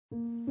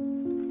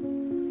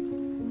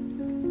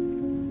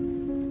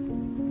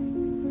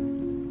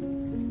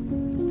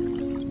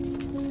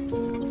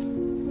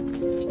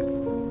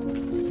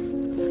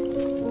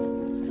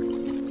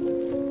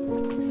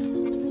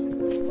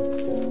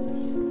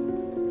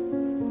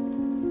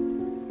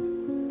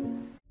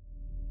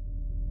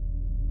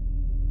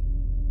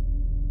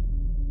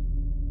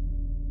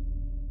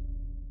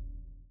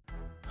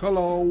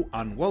Hello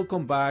and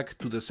welcome back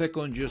to the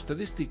second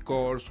geostatistics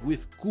course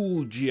with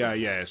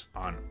QGIS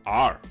and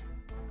R.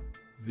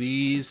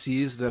 This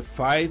is the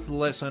 5th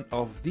lesson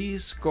of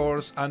this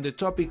course and the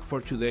topic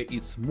for today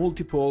is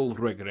Multiple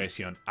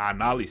Regression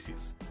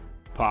Analysis,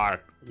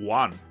 Part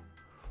 1.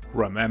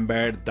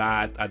 Remember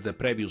that at the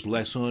previous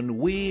lesson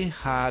we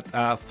had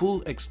a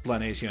full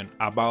explanation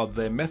about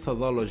the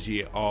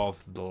methodology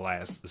of the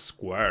least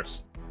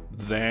squares.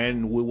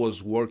 Then we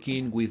was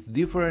working with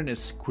different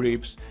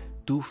scripts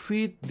to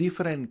fit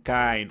different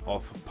kind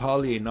of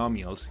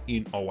polynomials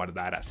in our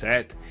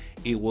dataset.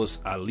 It was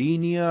a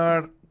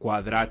linear,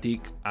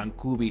 quadratic, and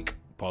cubic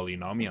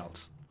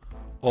polynomials.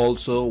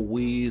 Also,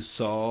 we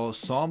saw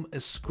some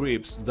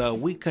scripts that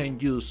we can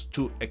use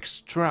to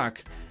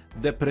extract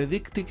the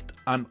predicted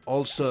and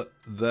also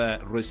the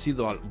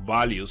residual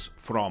values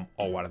from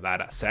our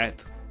dataset,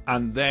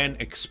 and then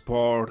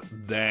export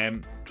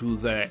them to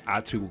the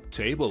attribute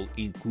table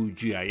in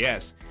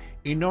QGIS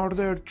in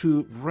order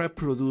to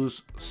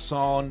reproduce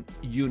some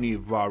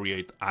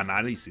univariate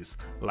analysis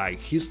like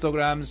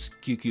histograms,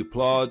 QQ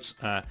plots,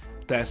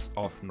 tests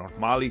of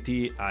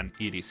normality, and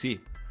etc.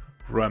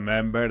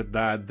 Remember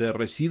that the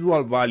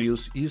residual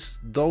values is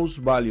those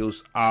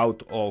values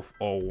out of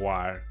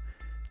our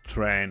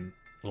trend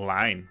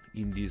line.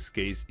 In this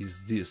case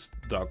is this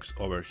dots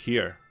over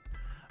here,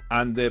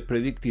 and the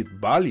predicted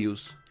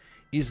values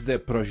is the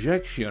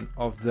projection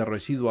of the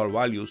residual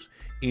values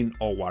in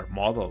our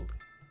model.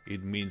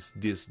 It means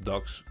these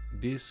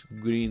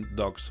green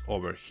dots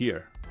over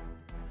here.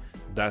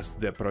 That's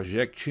the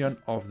projection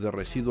of the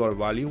residual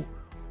value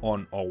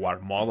on our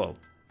model.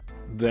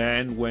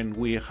 Then when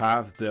we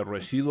have the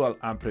residual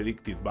and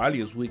predicted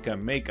values, we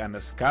can make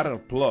a scatter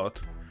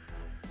plot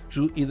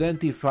to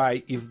identify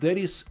if there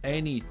is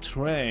any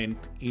trend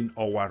in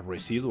our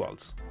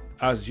residuals.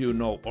 As you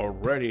know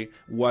already,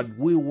 what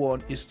we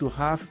want is to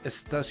have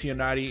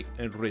stationary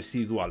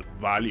residual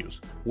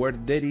values where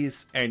there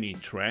is any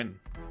trend.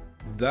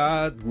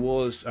 That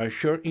was a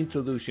short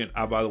introduction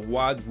about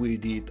what we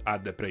did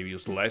at the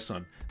previous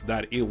lesson,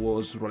 that it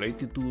was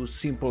related to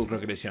simple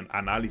regression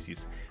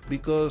analysis,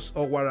 because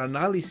our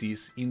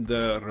analysis in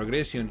the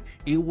regression,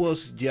 it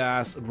was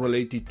just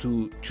related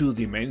to 2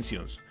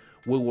 dimensions.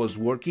 We was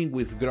working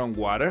with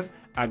groundwater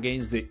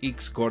against the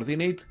X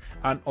coordinate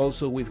and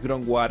also with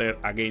groundwater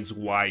against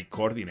Y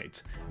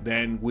coordinates.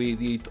 Then we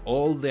did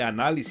all the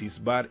analysis,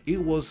 but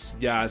it was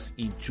just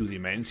in 2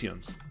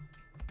 dimensions.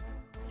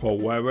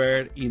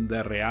 However, in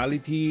the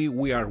reality,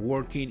 we are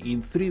working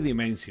in 3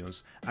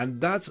 dimensions,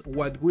 and that's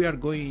what we are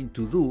going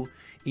to do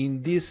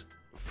in this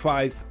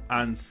 5th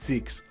and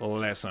 6th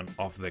lesson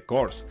of the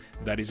course.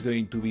 That is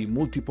going to be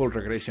Multiple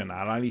Regression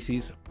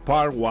Analysis,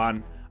 Part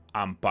 1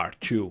 and Part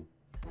 2.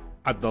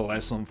 At the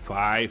lesson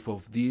 5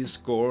 of this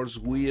course,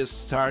 we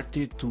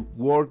started to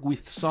work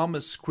with some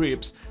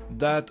scripts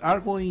that are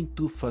going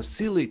to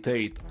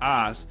facilitate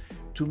us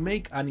to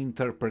make an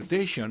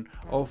interpretation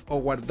of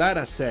our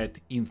dataset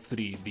in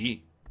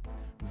 3D.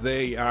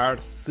 They are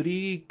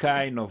 3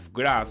 kind of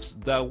graphs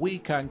that we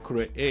can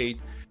create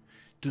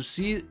to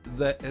see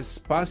the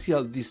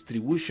spatial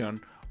distribution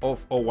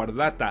of our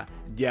data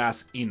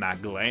just in a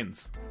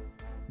glance.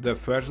 The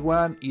first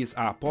one is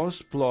a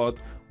postplot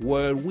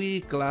where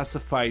we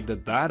classify the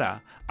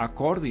data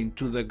according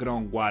to the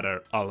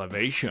groundwater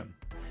elevation.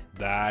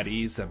 That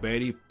is a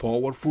very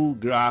powerful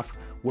graph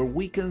where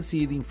we can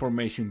see the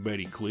information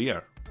very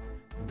clear.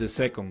 The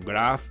second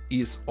graph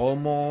is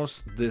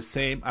almost the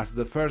same as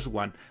the first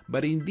one,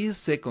 but in this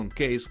second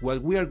case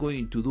what we are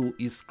going to do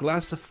is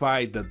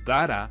classify the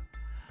data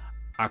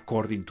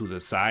according to the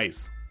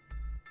size.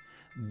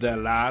 The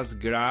last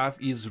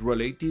graph is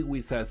related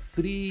with a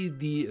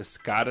 3D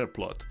scatter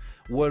plot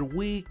where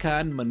we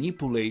can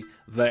manipulate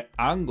the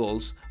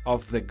angles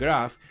of the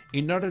graph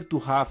in order to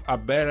have a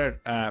better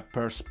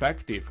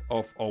perspective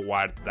of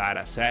our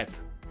data set.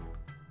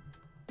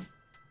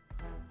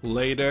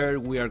 Later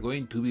we are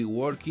going to be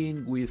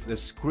working with the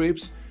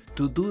scripts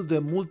to do the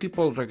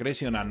multiple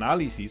regression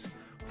analysis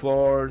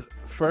for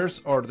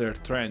first order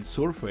trend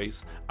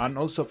surface and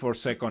also for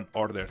second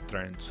order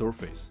trend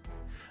surface.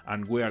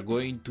 And we are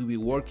going to be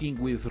working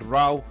with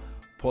raw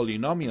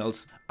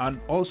polynomials and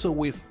also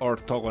with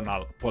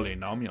orthogonal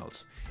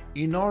polynomials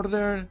in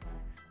order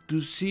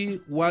to see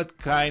what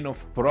kind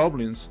of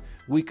problems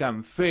we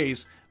can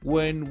face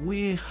when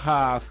we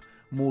have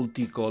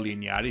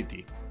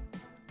multicollinearity.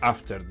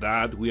 After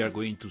that, we are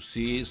going to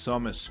see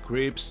some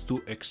scripts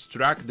to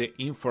extract the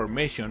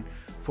information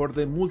for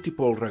the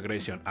multiple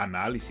regression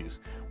analysis.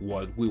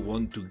 What we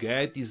want to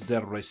get is the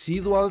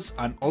residuals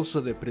and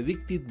also the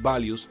predicted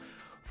values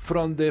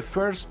from the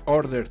first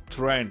order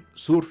trend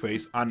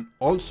surface and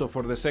also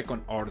for the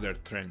second order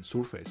trend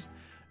surface.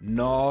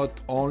 Not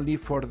only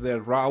for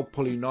the raw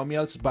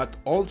polynomials, but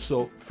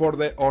also for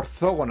the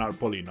orthogonal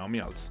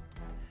polynomials.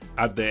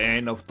 At the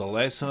end of the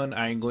lesson,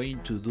 I'm going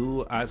to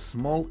do a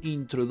small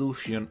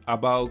introduction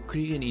about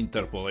kriging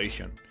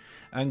interpolation,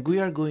 and we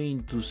are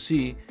going to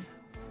see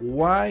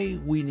why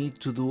we need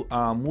to do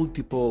a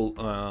multiple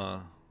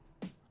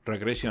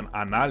regression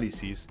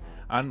analysis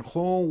and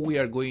how we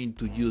are going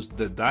to use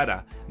the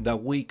data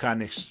that we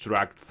can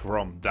extract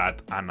from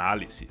that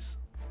analysis.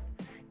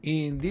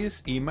 In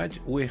this image,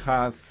 we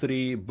have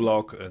three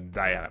block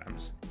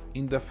diagrams.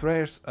 In the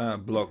first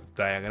block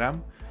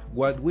diagram,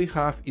 what we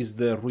have is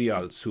the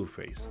real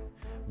surface,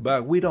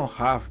 but we don't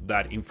have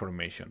that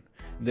information.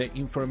 The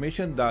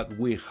information that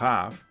we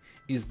have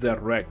is the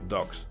red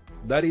dots.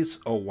 That is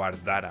our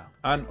data,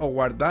 and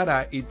our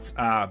data is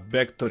a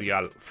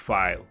vectorial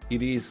file.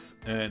 It is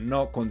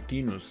no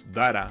continuous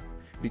data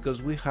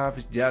because we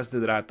have just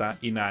the data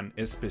in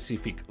a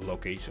specific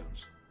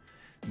locations.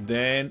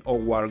 Then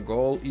our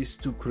goal is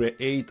to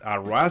create a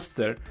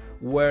raster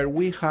where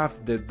we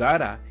have the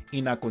data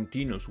in a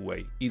continuous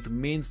way. It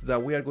means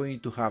that we are going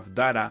to have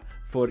data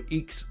for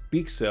each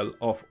pixel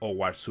of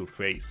our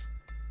surface.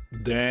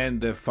 Then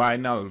the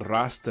final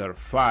raster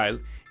file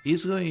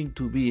is going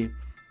to be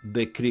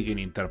the kriging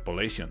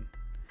interpolation.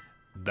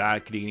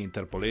 That kriging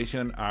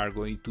interpolation are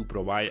going to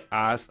provide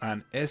us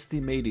an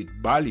estimated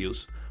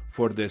values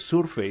for the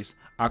surface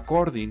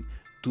according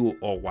to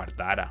our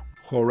data.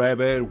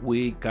 However,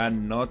 we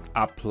cannot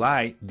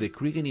apply the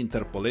kriging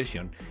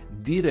interpolation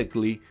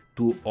directly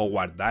to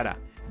our data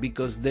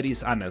because there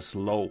is a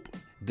slope,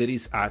 there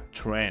is a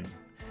trend.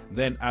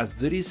 Then as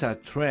there is a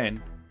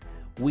trend,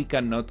 we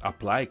cannot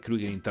apply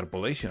kriging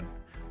interpolation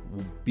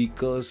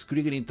because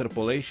kriging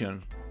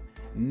interpolation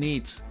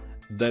needs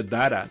the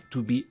data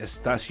to be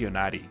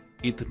stationary.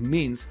 It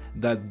means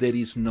that there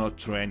is no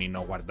trend in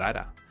our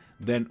data.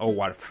 Then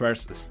our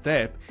first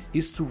step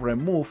is to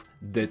remove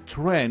the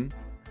trend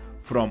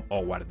from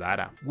our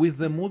data. With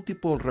the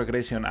multiple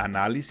regression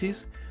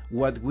analysis,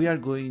 what we are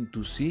going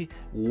to see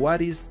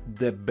what is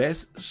the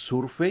best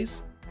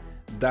surface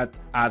that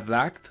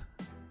adapt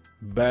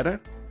better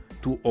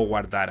to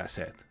our data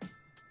set.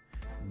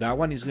 That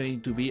one is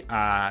going to be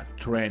a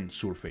trend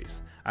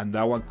surface, and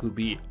that one could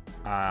be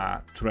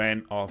a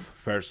trend of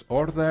first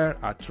order,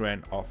 a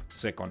trend of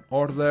second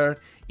order.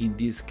 In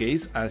this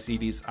case, as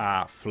it is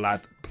a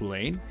flat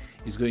plane,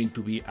 it's going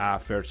to be a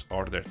first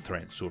order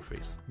trend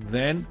surface.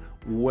 Then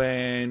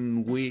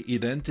when we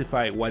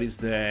identify what is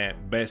the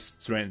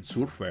best trend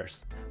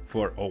surface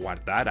for our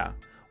data,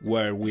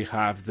 where we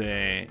have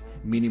the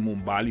minimum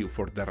value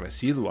for the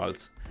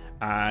residuals,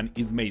 and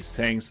it makes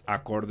sense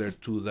according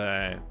to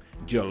the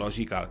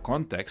geological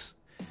context,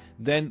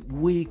 then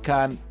we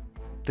can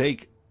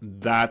take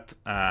that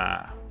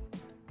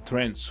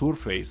trend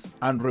surface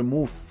and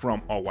remove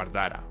from our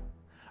data.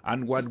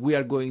 And what we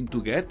are going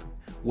to get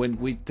when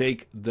we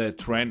take the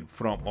trend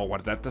from our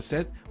data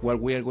set, what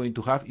we are going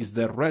to have is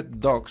the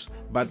red dots,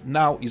 but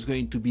now it's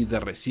going to be the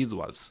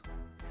residuals.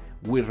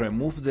 We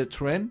remove the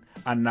trend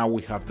and now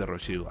we have the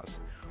residuals.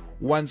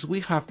 Once we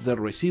have the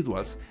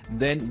residuals,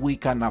 then we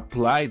can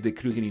apply the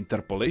kriging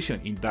interpolation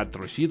in that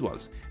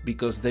residuals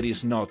because there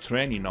is no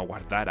trend in our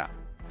data.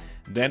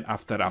 Then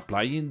after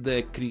applying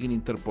the kriging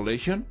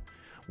interpolation,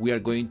 we are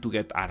going to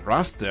get a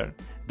raster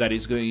that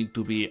is going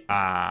to be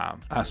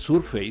a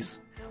surface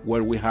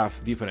where we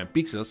have different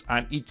pixels,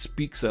 and each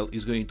pixel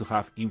is going to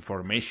have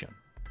information.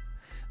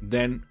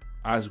 Then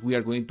as we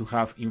are going to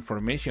have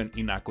information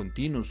in a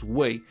continuous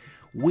way,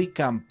 we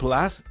can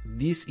plus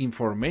this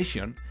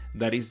information,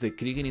 that is the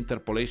kriging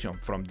interpolation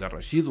from the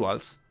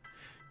residuals,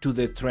 to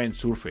the trend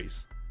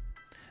surface.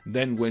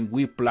 Then when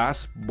we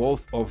plus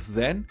both of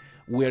them,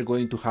 we are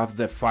going to have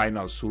the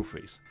final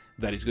surface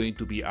that is going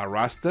to be a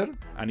raster,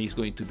 and is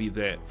going to be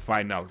the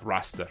final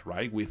raster,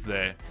 right? With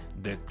the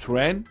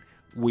trend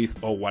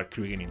with our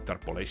kriging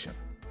interpolation.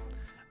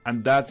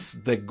 And that's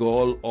the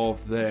goal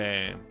of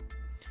the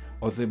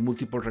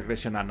multiple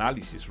regression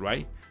analysis,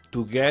 right?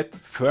 To get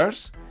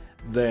first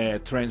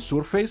the trend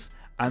surface,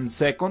 and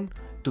second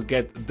to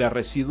get the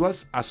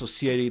residuals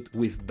associated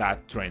with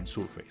that trend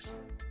surface.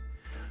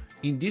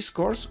 In this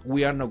course,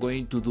 we are not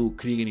going to do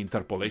kriging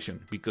interpolation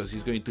because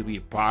it's going to be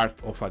part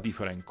of a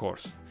different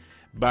course.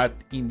 But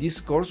in this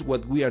course,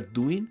 what we are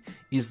doing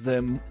is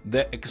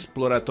the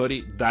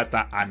exploratory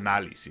data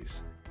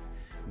analysis.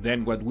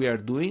 Then what we are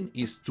doing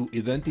is to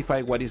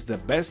identify what is the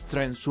best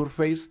trend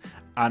surface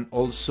and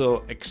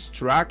also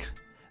extract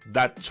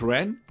that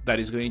trend that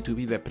is going to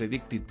be the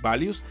predicted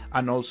values,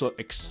 and also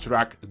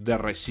extract the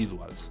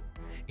residuals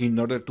in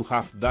order to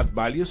have that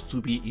values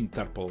to be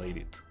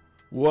interpolated.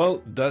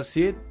 Well, that's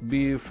it.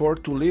 Before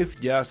to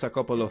leave, just a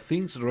couple of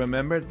things.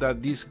 Remember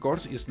that this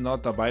course is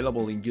not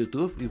available in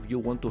YouTube. If you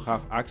want to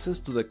have access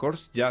to the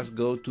course, just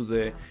go to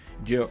the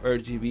Geo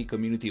RGB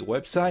community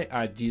website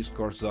at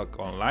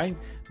giscourse.online,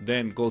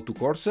 then go to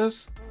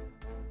courses,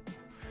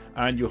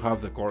 and you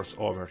have the course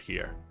over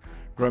here.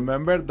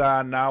 Remember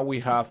that now we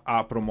have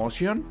a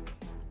promotion.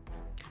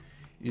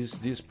 Is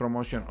this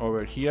promotion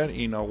over here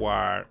in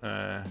our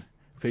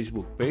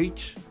Facebook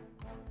page.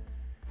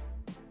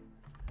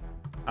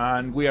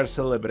 And we are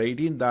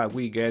celebrating that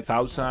we get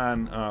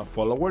 1,000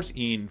 followers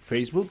in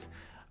Facebook.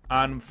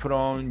 And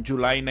from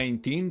July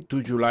 19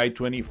 to July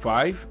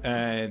 25,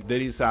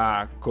 there is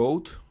a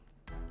code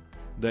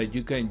that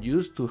you can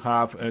use to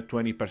have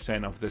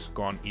 20% of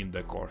discount in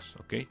the course.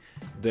 Okay,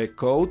 the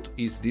code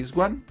is this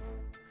one,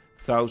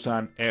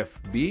 1000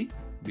 FB,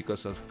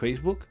 because of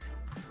Facebook?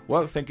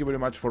 Well, thank you very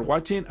much for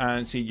watching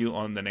and see you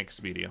on the next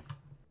video.